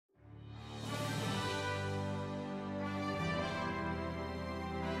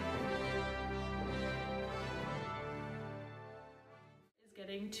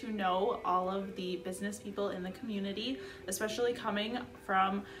Getting to know all of the business people in the community, especially coming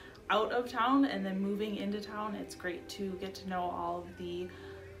from out of town and then moving into town. It's great to get to know all of the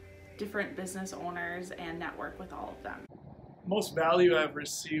different business owners and network with all of them. Most value I've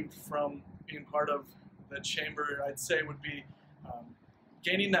received from being part of the chamber, I'd say, would be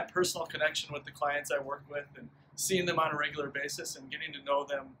gaining that personal connection with the clients I work with and seeing them on a regular basis and getting to know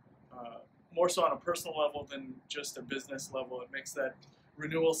them more so on a personal level than just a business level. It makes that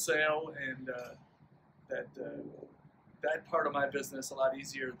renewal sale and that part of my business a lot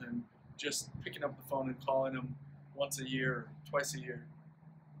easier than just picking up the phone and calling them once a year or twice a year.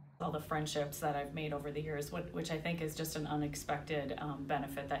 All the friendships that I've made over the years, which I think is just an unexpected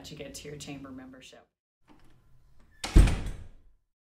benefit that you get to your chamber membership.